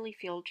necessarily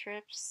field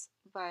trips,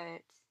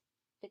 but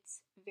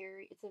it's a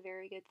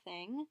very good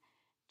thing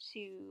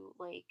to,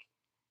 like,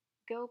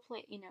 go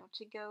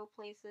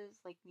places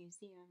like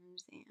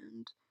museums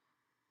and,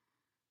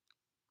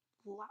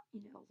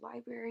 you know,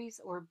 libraries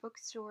or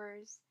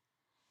bookstores.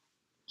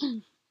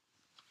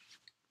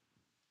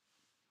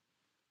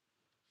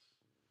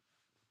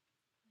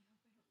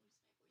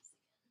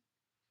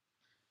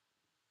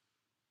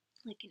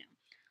 Like, you know,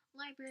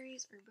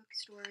 libraries or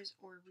bookstores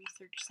or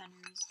research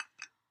centers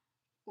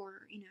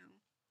or, you know,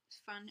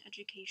 fun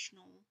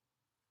educational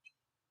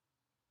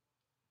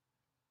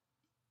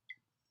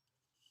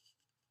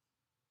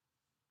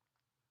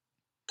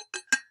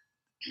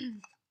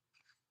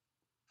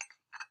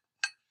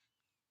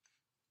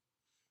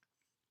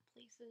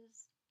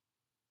places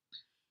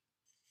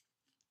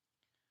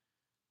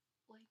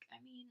like, I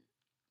mean,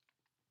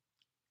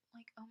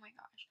 like, oh my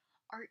gosh,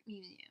 art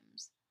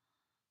museums.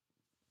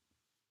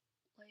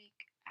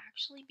 Like,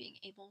 actually being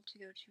able to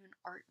go to an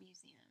art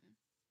museum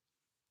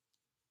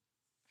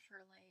for,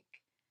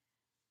 like,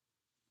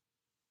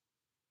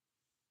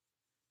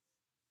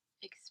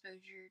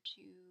 exposure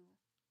to,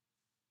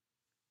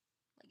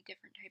 like,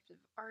 different types of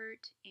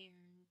art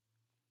and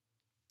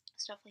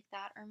stuff like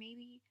that, or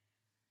maybe,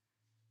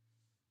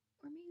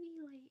 like,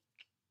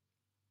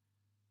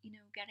 you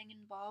know, getting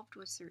involved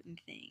with certain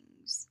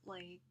things,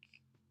 like,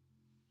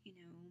 you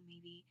know,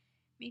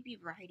 maybe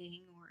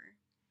writing,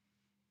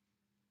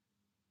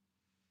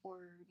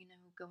 or, you know,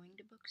 going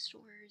to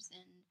bookstores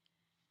and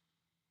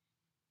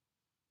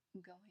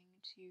going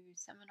to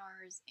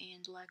seminars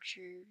and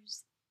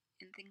lectures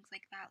and things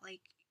like that.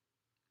 Like,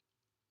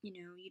 you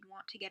know, you'd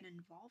want to get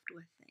involved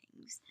with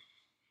things.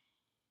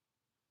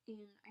 And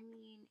I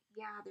mean,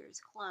 yeah, there's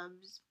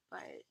clubs,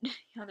 but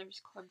yeah,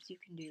 there's clubs you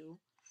can do,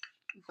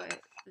 but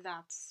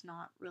that's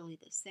not really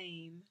the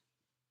same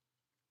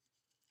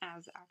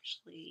as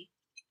actually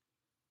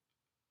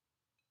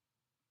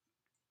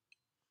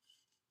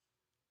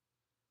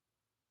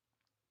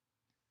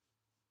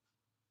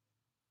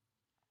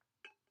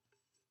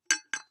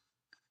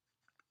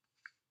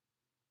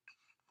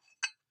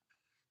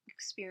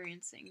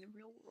experiencing the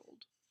real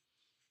world.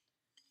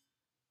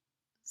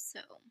 So,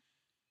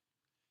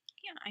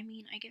 yeah, I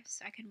mean, I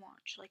guess I can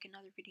watch, like,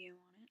 another video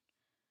on it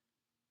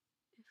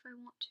if I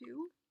want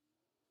to.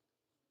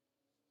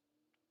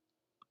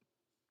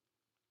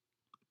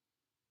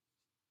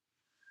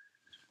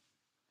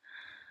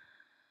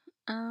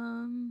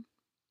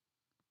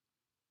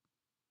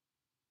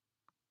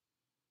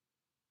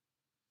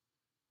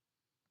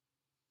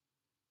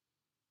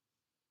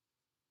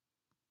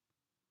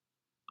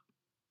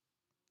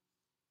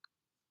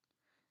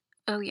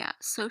 Oh yeah,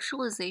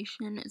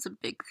 socialization is a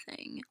big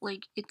thing.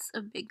 Like, it's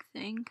a big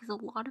thing because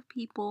a lot of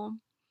people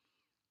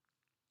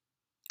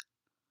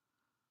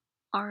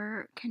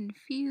are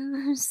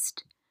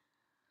confused.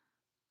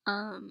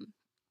 A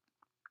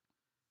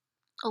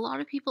lot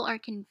of people are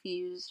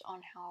confused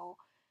on how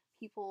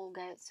people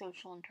get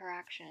social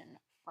interaction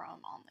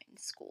from online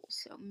school.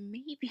 So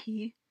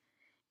maybe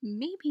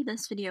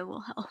this video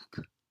will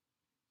help.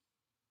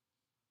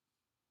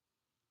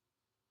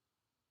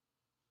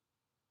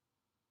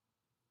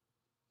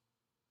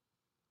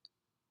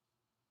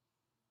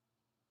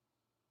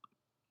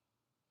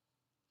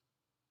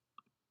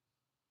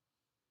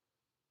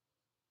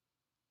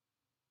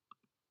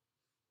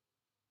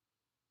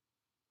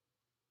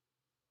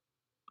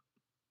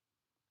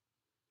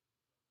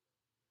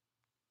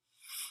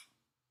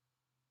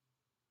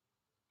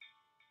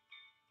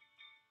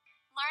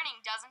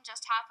 Learning doesn't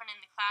just happen in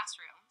the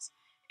classrooms.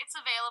 It's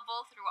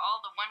available through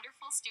all the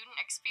wonderful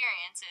student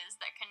experiences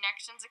that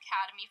Connections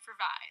Academy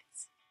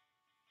provides.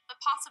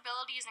 The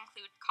possibilities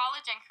include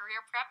college and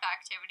career prep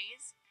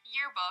activities,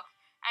 yearbook,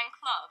 and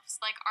clubs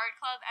like Art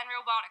Club and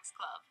Robotics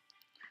Club.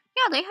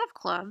 Yeah, they have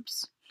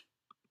clubs.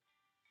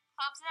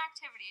 Clubs and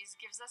activities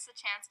gives us a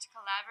chance to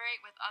collaborate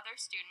with other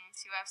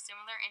students who have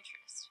similar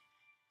interests.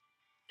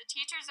 The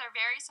teachers are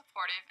very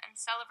supportive and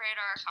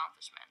celebrate our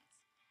accomplishments.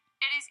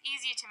 It is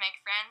easy to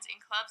make friends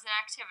in clubs and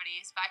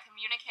activities by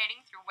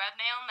communicating through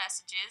webmail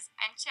messages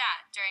and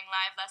chat during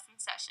live lesson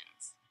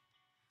sessions.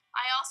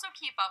 I also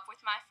keep up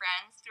with my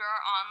friends through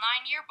our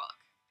online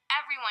yearbook.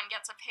 Everyone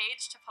gets a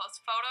page to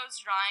post photos,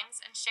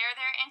 drawings, and share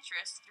their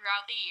interests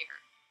throughout the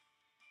year.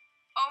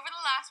 Over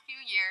the last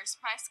few years,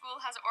 my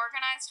school has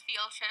organized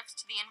field trips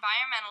to the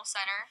Environmental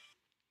Center.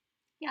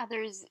 Yeah,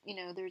 there's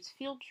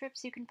field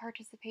trips you can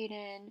participate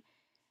in.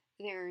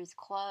 There's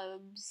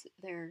clubs,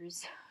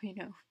 there's, you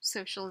know,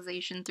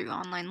 socialization through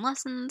online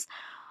lessons.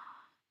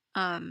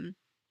 You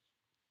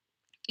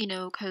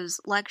know, because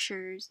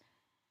lectures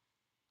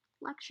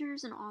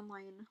and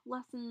online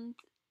lessons,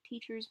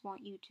 teachers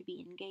want you to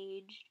be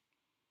engaged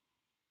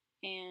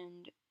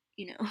and,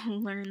 you know,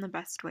 learn the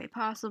best way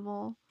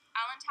possible.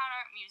 Allentown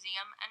Art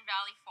Museum, and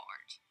Valley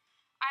Forge.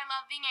 I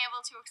love being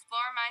able to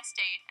explore my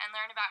state and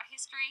learn about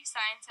history,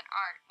 science, and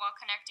art while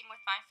connecting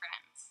with my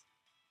friends.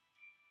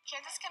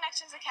 Kansas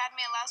Connections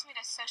Academy allows me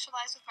to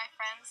socialize with my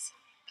friends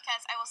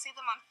because I will see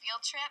them on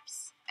field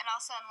trips and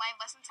also in live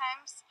lesson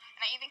times,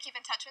 and I even keep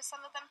in touch with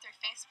some of them through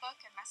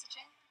Facebook and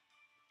messaging.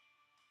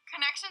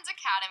 Connections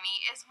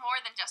Academy is more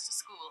than just a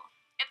school.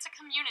 It's a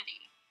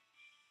community.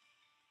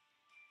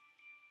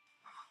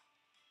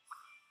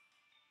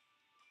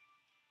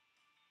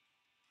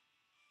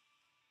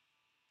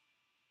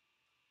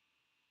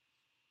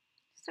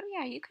 So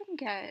yeah, you can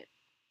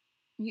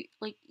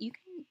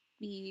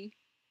be,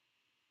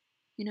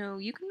 you know,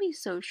 you can be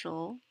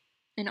social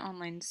in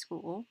online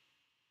school.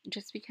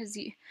 Just because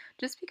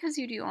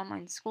you do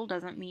online school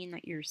doesn't mean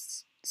that your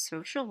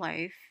social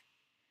life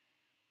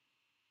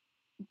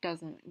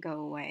doesn't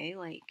go away.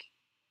 Like,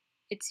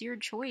 it's your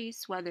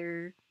choice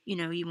whether, you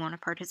know, you want to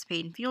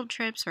participate in field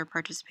trips or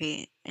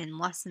participate in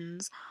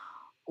lessons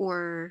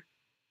or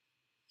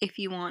if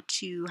you want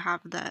to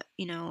have the,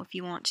 if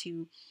you want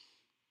to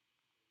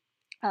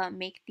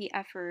make the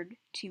effort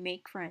to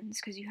make friends,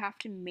 because you have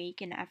to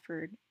make an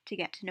effort to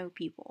get to know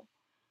people.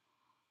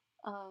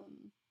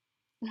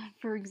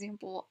 For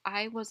example,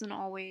 I wasn't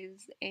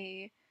always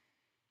I'm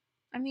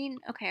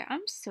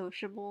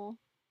sociable.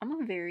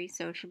 I'm a very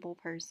sociable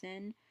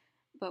person,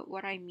 but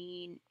what I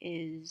mean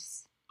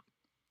is,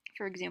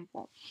 for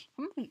example,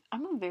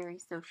 I'm a very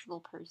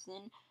sociable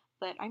person,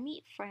 but I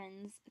meet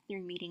friends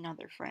through meeting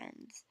other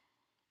friends.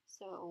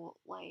 So,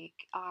 like,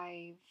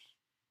 I've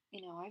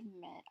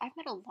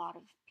met a lot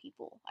of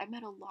people. I've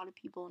met a lot of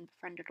people and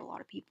befriended a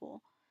lot of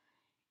people.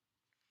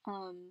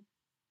 And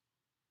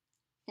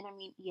I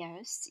mean,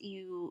 yes,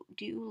 you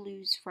do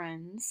lose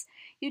friends.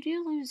 You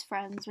do lose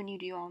friends when you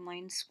do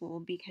online school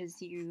because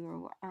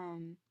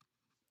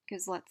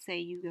because let's say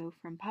you go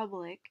from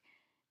public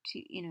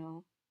to,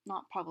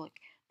 not public,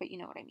 but you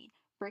know what I mean,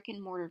 brick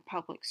and mortar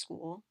public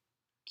school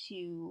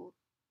to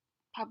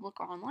public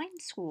online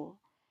school.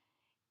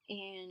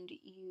 And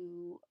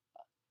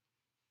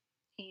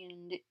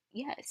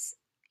yes,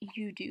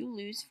 you do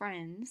lose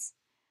friends,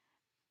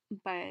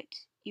 but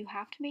you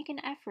have to make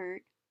an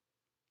effort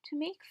to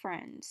make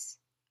friends,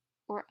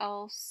 or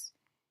else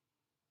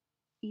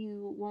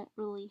you won't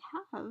really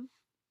have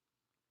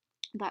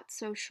that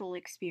social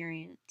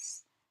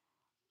experience.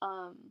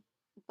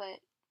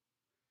 But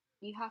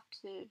you have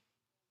to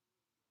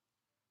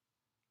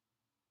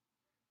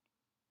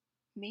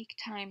make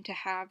time to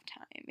have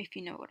time, if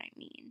you know what I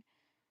mean.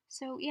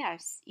 So,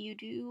 yes, you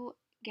do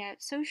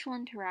get social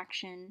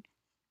interaction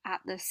at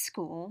this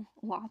school,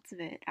 lots of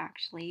it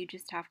actually. You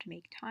just have to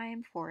make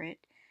time for it.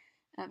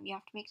 You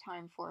have to make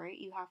time for it.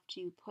 You have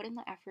to put in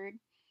the effort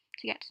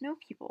to get to know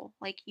people.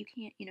 Like, you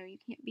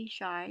can't be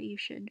shy. You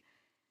should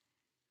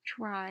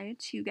try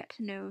to get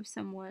to know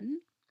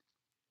someone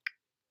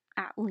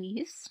at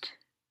least,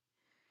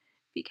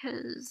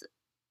 because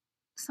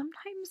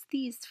sometimes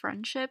these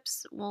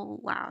friendships will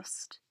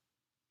last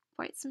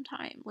quite some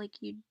time. Like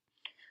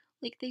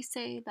they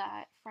say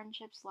that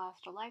friendships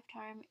last a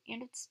lifetime,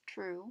 and it's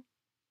true.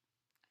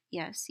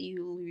 Yes,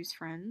 you lose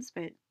friends,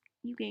 but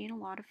you gain a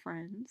lot of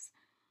friends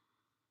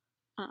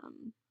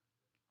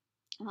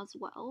as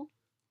well.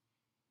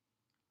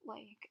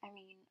 Like, I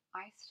mean,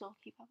 I still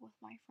keep up with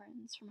my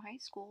friends from high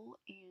school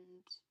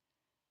and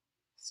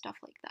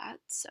stuff like that.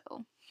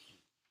 So,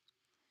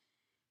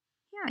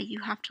 yeah,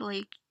 you have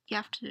to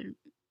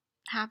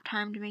have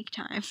time to make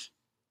time.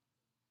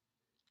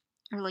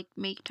 Or like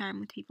make time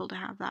with people to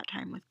have that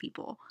time with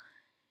people.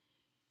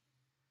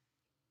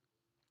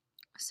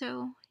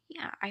 So,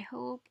 yeah, I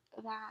hope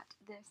that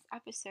this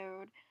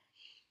episode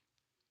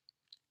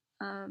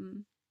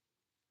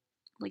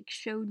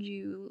showed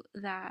you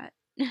that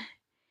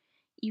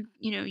you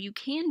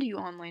can do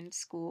online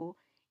school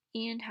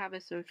and have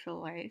a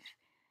social life,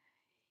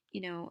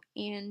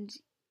 and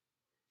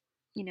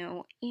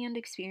and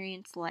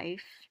experience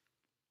life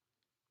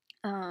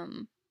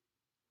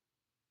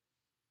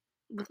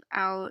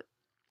without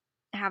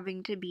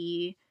having to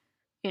be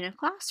in a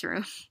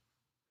classroom.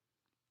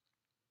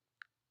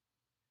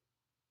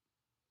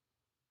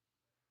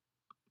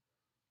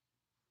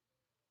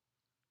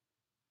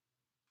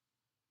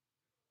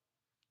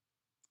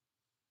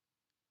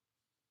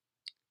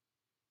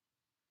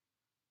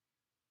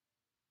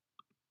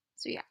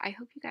 So yeah, I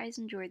hope you guys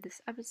enjoyed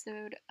this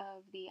episode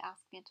of the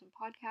Ask Phantom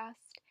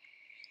podcast.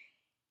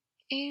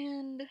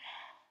 And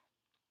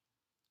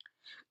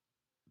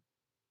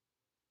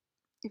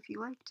if you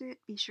liked it,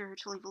 be sure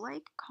to leave a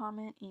like,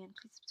 comment, and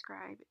please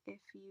subscribe if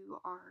you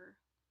are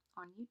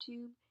on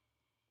YouTube.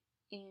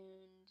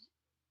 And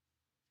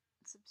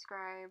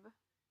subscribe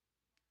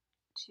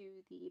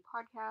to the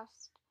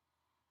podcast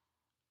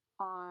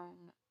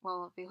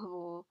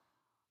available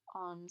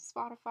on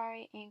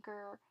Spotify,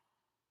 Anchor,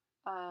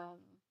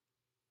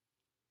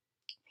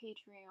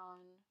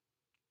 Patreon,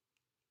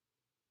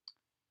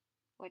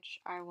 which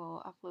I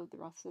will upload the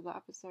rest of the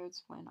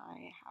episodes when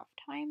I have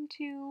time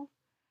to.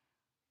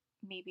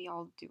 Maybe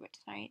I'll do it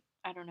tonight.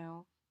 I don't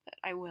know, but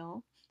I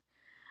will.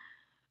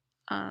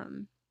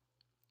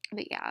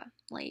 But yeah,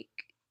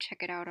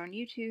 check it out on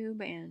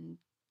YouTube and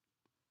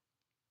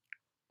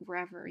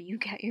wherever you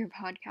get your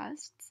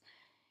podcasts.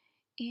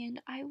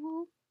 And I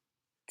will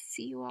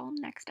see you all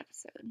next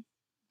episode.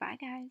 Bye,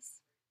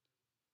 guys.